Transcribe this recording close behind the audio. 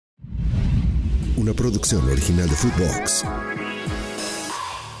una producción original de Footbox.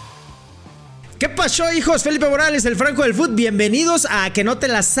 ¿Qué pasó, hijos? Felipe Morales, el Franco del Fut. Bienvenidos a Que No Te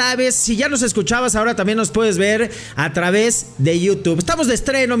La Sabes. Si ya nos escuchabas, ahora también nos puedes ver a través de YouTube. Estamos de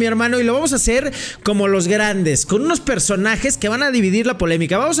estreno, mi hermano, y lo vamos a hacer como los grandes, con unos personajes que van a dividir la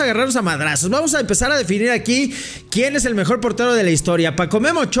polémica. Vamos a agarrarnos a madrazos. Vamos a empezar a definir aquí quién es el mejor portero de la historia, Paco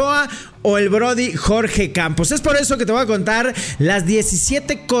Ochoa o el Brody Jorge Campos. Es por eso que te voy a contar las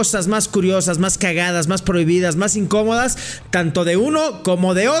 17 cosas más curiosas, más cagadas, más prohibidas, más incómodas, tanto de uno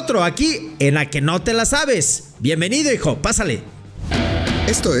como de otro, aquí en A Que No Te La Sabes. Bienvenido, hijo, pásale.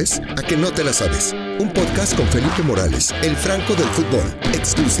 Esto es A Que No Te La Sabes, un podcast con Felipe Morales, el Franco del fútbol,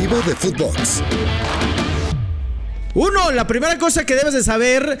 exclusivo de Footbox. Uno, la primera cosa que debes de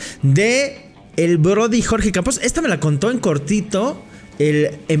saber de el Brody Jorge Campos, esta me la contó en cortito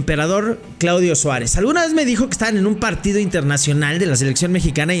el emperador Claudio Suárez. Alguna vez me dijo que estaban en un partido internacional de la selección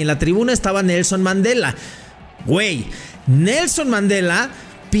mexicana y en la tribuna estaba Nelson Mandela. Güey, Nelson Mandela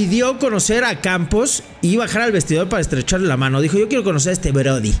pidió conocer a Campos y bajar al vestidor para estrecharle la mano. Dijo, yo quiero conocer a este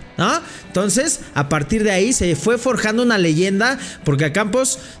Brody, ¿no? Entonces, a partir de ahí se fue forjando una leyenda, porque a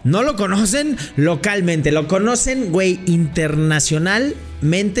Campos no lo conocen localmente, lo conocen, güey,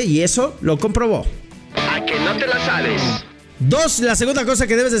 internacionalmente, y eso lo comprobó. A Que No Te La Sabes. Dos, la segunda cosa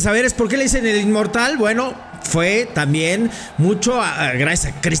que debes de saber es por qué le dicen el inmortal. Bueno, fue también mucho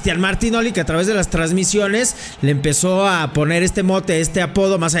gracias a Cristian Martinoli, que a través de las transmisiones le empezó a poner este mote, este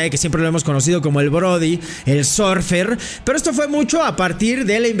apodo, más allá de que siempre lo hemos conocido como el Brody, el surfer. Pero esto fue mucho a partir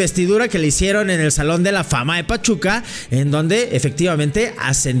de la investidura que le hicieron en el Salón de la Fama de Pachuca, en donde efectivamente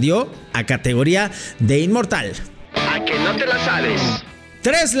ascendió a categoría de inmortal. A Que No Te La Sabes.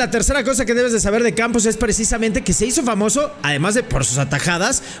 3. La tercera cosa que debes de saber de Campos es precisamente que se hizo famoso, además de por sus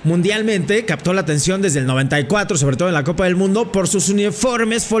atajadas, mundialmente. Captó la atención desde el 94, sobre todo en la Copa del Mundo, por sus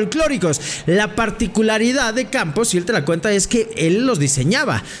uniformes folclóricos. La particularidad de Campos, y él te la cuenta, es que él los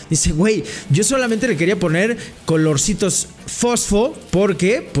diseñaba. Dice, güey, yo solamente le quería poner colorcitos fosfo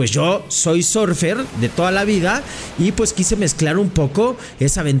porque pues yo soy surfer de toda la vida y pues quise mezclar un poco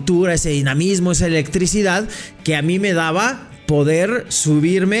esa aventura, ese dinamismo, esa electricidad que a mí me daba poder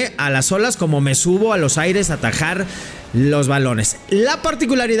subirme a las olas como me subo a los aires a atajar los balones. La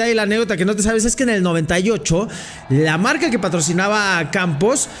particularidad y la anécdota que no te sabes es que en el 98 la marca que patrocinaba a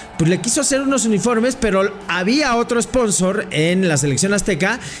Campos pues le quiso hacer unos uniformes, pero había otro sponsor en la selección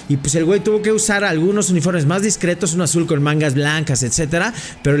azteca y pues el güey tuvo que usar algunos uniformes más discretos, un azul con mangas blancas, etcétera,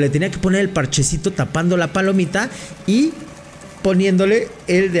 pero le tenía que poner el parchecito tapando la palomita y poniéndole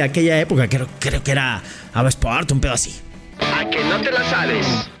el de aquella época, creo que era Ava Sport, un pedo así. A Que No Te La Sabes.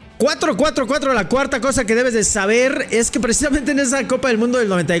 4. La cuarta cosa que debes de saber es que precisamente en esa Copa del Mundo del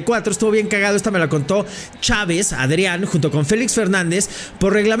 94 estuvo bien cagado. Esta me la contó Chávez, Adrián, junto con Félix Fernández.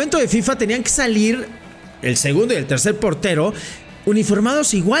 Por reglamento de FIFA tenían que salir el segundo y el tercer portero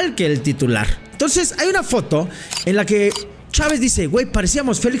uniformados igual que el titular. Entonces hay una foto en la que Chávez dice, güey,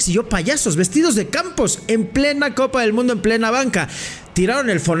 parecíamos Félix y yo payasos, vestidos de Campos, en plena Copa del Mundo, en plena banca. Tiraron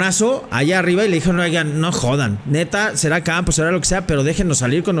el fonazo allá arriba y le dijeron, oigan, no jodan, neta, será Campos, será lo que sea, pero déjenos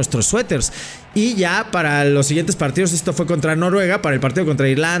salir con nuestros suéteres. Y ya para los siguientes partidos, esto fue contra Noruega, para el partido contra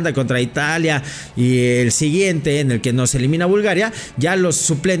Irlanda, contra Italia y el siguiente en el que nos elimina Bulgaria, ya los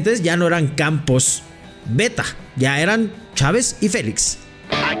suplentes ya no eran Campos beta, ya eran Chávez y Félix.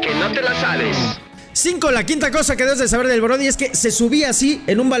 A Que No Te La Sabes. 5. La quinta cosa que debes de saber del Brody es que se subía así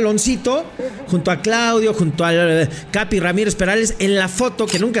en un baloncito junto a Claudio, junto al Capi Ramírez Perales. En la foto,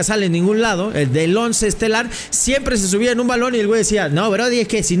 que nunca sale en ningún lado, el del 11 estelar, siempre se subía en un balón y el güey decía, no, Brody, es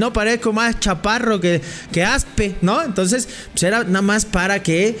que si no parezco más chaparro que aspe, ¿no? Entonces, pues era nada más para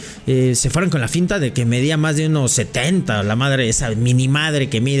que se fueran con la finta de que medía más de unos 70, la madre, esa mini madre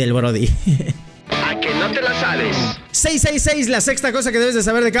que mide el Brody. A Que No Te La Sabes. 6. La sexta cosa que debes de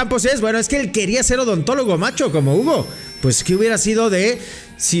saber de Campos es, bueno, es que él quería ser odontólogo, macho, como Hugo. Pues, ¿qué hubiera sido de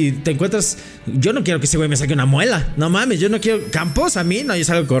si te encuentras? Yo no quiero que ese güey me saque una muela. No mames, yo no quiero. Campos, a mí, no, yo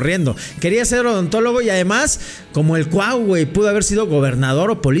salgo corriendo. Quería ser odontólogo y además, como el Cuau, güey, pudo haber sido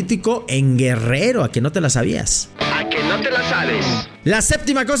gobernador o político en Guerrero. ¿A que no te la sabías? A Que No Te La Sabes. La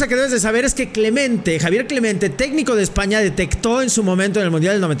séptima cosa que debes de saber es que Javier Clemente, técnico de España, detectó en su momento en el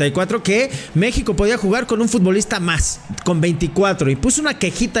Mundial del 94 que México podía jugar con un futbolista más, con 24, y puso una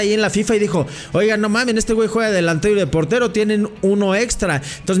quejita ahí en la FIFA y dijo, oigan, no mames, este güey juega de delantero y de portero, tienen uno extra.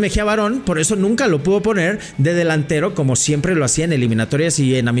 Entonces Mejía Barón, por eso nunca lo pudo poner de delantero, como siempre lo hacía en eliminatorias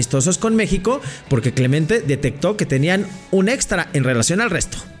y en amistosos con México, porque Clemente detectó que tenían un extra en relación al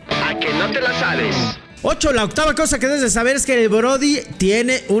resto. A Que No Te La Sabes. 8, la octava cosa que debes de saber es que el Brody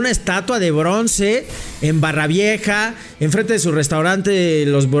tiene una estatua de bronce en Barra Vieja, enfrente de su restaurante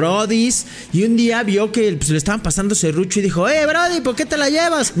Los Brodis, y un día vio que pues, le estaban pasando serrucho y dijo, Brody, ¿por qué te la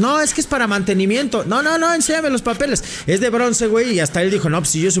llevas? No, es que es para mantenimiento. No, enséñame los papeles. Es de bronce, güey, y hasta él dijo, no, pues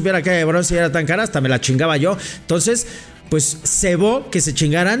si yo supiera que de bronce era tan cara, hasta me la chingaba yo. Entonces, pues cebó que se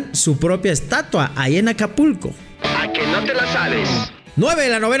chingaran su propia estatua ahí en Acapulco. A que no te la sabes. 9,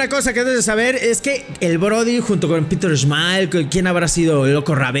 la novena cosa que debes de saber es que el Brody junto con Peter Schmeichel, ¿quién habrá sido? El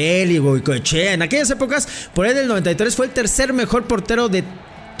Loco Ravel y Goicoechea, en aquellas épocas, por ahí del 93, fue el tercer mejor portero de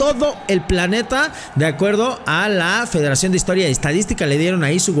todo el planeta, de acuerdo a la Federación de Historia y Estadística. Le dieron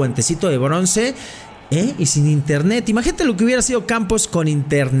ahí su guantecito de bronce. Y sin internet. Imagínate lo que hubiera sido Campos con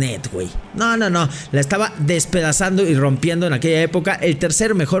internet, güey. No. La estaba despedazando y rompiendo en aquella época. El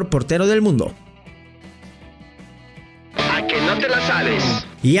tercer mejor portero del mundo. A que no te la sabes.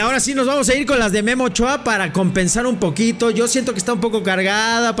 Y ahora sí nos vamos a ir con las de Memo Ochoa para compensar un poquito. Yo siento que está un poco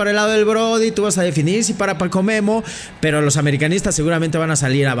cargada para el lado del Brody. Tú vas a definir si para Paco Memo, pero los americanistas seguramente van a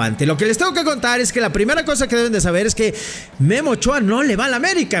salir avante. Lo que les tengo que contar es que la primera cosa que deben de saber es que Memo Ochoa no le va a la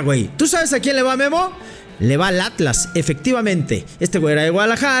América, güey. ¿Tú sabes a quién le va Memo? Le va al Atlas, efectivamente. Este güey era de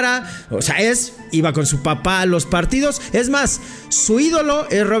Guadalajara, o sea, iba con su papá a los partidos. Es más, su ídolo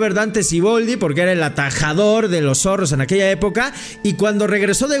es Robert Dante Siboldi, porque era el atajador de los Zorros en aquella época. Y cuando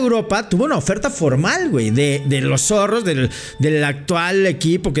regresó de Europa, tuvo una oferta formal, güey, de los Zorros, del actual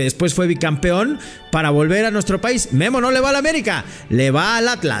equipo que después fue bicampeón, para volver a nuestro país. Memo no le va al América, le va al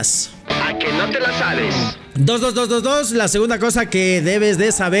Atlas. A que no te la sabes. 2. La segunda cosa que debes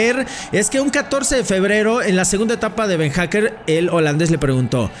de saber es que un 14 de febrero, en la segunda etapa de Ben Hacker, el holandés le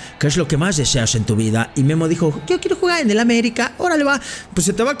preguntó, ¿qué es lo que más deseas en tu vida? Y Memo dijo, yo quiero jugar en el América. Órale, va. Pues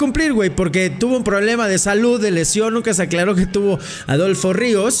se te va a cumplir, güey, porque tuvo un problema de salud, de lesión. Nunca se aclaró que tuvo Adolfo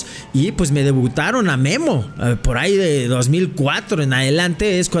Ríos. Y pues me debutaron a Memo por ahí de 2004 en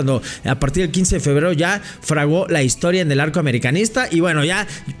adelante. Es cuando a partir del 15 de febrero ya fraguó la historia en el arco americanista. Y bueno, ya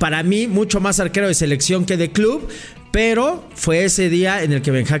para mí mucho más arquero de selección que de club, pero fue ese día en el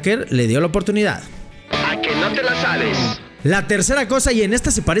que Ben Hacker le dio la oportunidad. A que no te la sabes. La tercera cosa, y en esta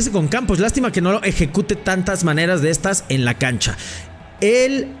se parece con Campos, lástima que no lo ejecute tantas maneras de estas en la cancha.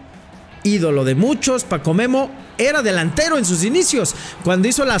 El ídolo de muchos, Paco Memo, era delantero en sus inicios. Cuando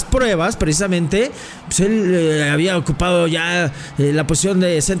hizo las pruebas, precisamente, pues él había ocupado ya la posición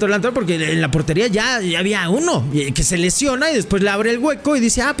de centro delantero, porque en la portería ya había uno que se lesiona y después le abre el hueco y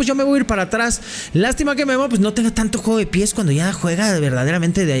dice, pues yo me voy a ir para atrás. Lástima que Memo pues no tenga tanto juego de pies cuando ya juega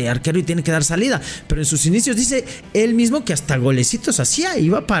verdaderamente de arquero y tiene que dar salida. Pero en sus inicios dice él mismo que hasta golecitos hacía.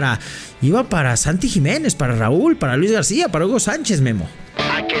 Iba para Santi Jiménez, para Raúl, para Luis García, para Hugo Sánchez, Memo.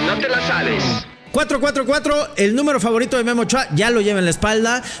 A que no te la sabes. 4, el número favorito de Memo Ochoa, ya lo lleva en la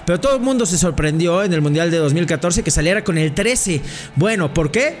espalda, pero todo el mundo se sorprendió en el Mundial de 2014 que saliera con el 13. Bueno,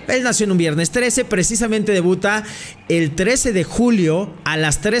 ¿por qué? Él nació en un viernes 13, precisamente debuta el 13 de julio a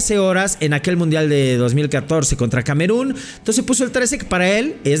las 13 horas en aquel Mundial de 2014 contra Camerún. Entonces puso el 13, que para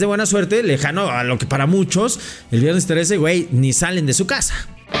él es de buena suerte, lejano a lo que para muchos, el viernes 13, güey, ni salen de su casa.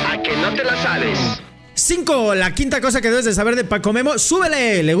 A que no te la sabes. 5, la quinta cosa que debes de saber de Paco Memo,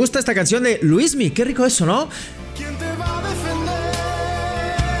 súbele, le gusta esta canción de Luismi, qué rico eso, ¿no? ¿Quién te va a defender?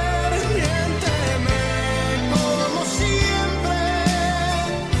 Miénteme como siempre.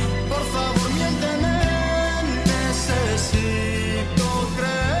 Por favor, miénteme, necesito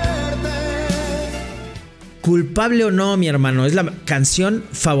creerte. Culpable o no, mi hermano, es la canción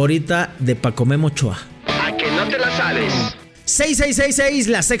favorita de Paco Memo Ochoa. A que no te la sabes. 6,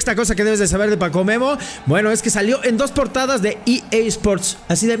 la sexta cosa que debes de saber de Paco Memo, bueno, es que salió en 2 portadas de EA Sports.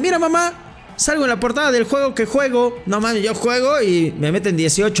 Así de, mira mamá, salgo en la portada del juego que juego. No mames, yo juego y me meten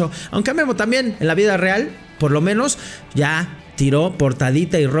 18. Aunque Memo también, en la vida real, por lo menos, ya tiró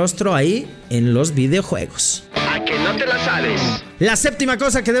portadita y rostro ahí en los videojuegos. A que no te la sabes. La séptima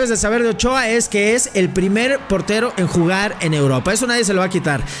cosa que debes de saber de Ochoa es que es el primer portero en jugar en Europa. Eso nadie se lo va a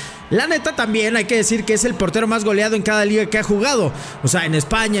quitar. La neta, también hay que decir que es el portero más goleado en cada liga que ha jugado. O sea, en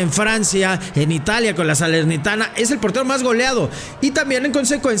España, en Francia, en Italia con la Salernitana, es el portero más goleado. Y también en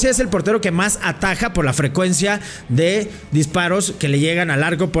consecuencia es el portero que más ataja por la frecuencia de disparos que le llegan al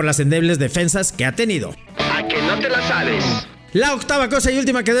arco por las endebles defensas que ha tenido. A que no te la sabes. La octava cosa y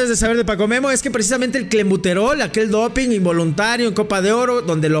última que debes de saber de Paco Memo es que precisamente el clenbuterol, aquel doping involuntario en Copa de Oro,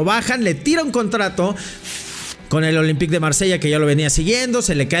 donde lo bajan, le tira un contrato con el Olympique de Marsella, que ya lo venía siguiendo,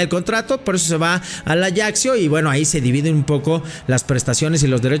 se le cae el contrato, por eso se va al Ajaxio y bueno, ahí se dividen un poco las prestaciones y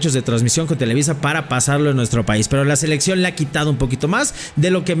los derechos de transmisión con Televisa para pasarlo en nuestro país. Pero la selección le ha quitado un poquito más de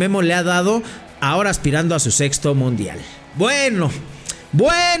lo que Memo le ha dado, ahora aspirando a su 6º mundial. Bueno,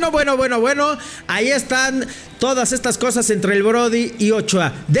 Bueno. Ahí están todas estas cosas entre el Brody y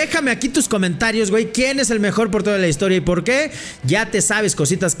Ochoa. Déjame aquí tus comentarios, güey. ¿Quién es el mejor portero de la historia y por qué? Ya te sabes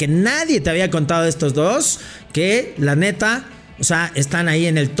cositas que nadie te había contado de estos dos. Que la neta, o sea, están ahí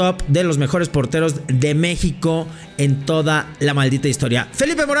en el top de los mejores porteros de México en toda la maldita historia.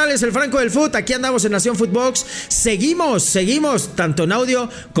 Felipe Morales, el Franco del Fut. Aquí andamos en Nación Footbox. Seguimos, tanto en audio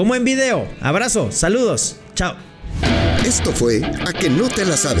como en video. Abrazo, saludos, chao. Esto fue A que no te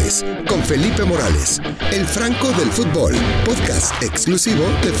la sabes, con Felipe Morales, el Franco del Fútbol, podcast exclusivo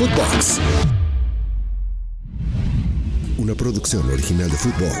de Footbox. Una producción original de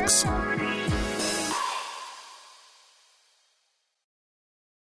Footbox.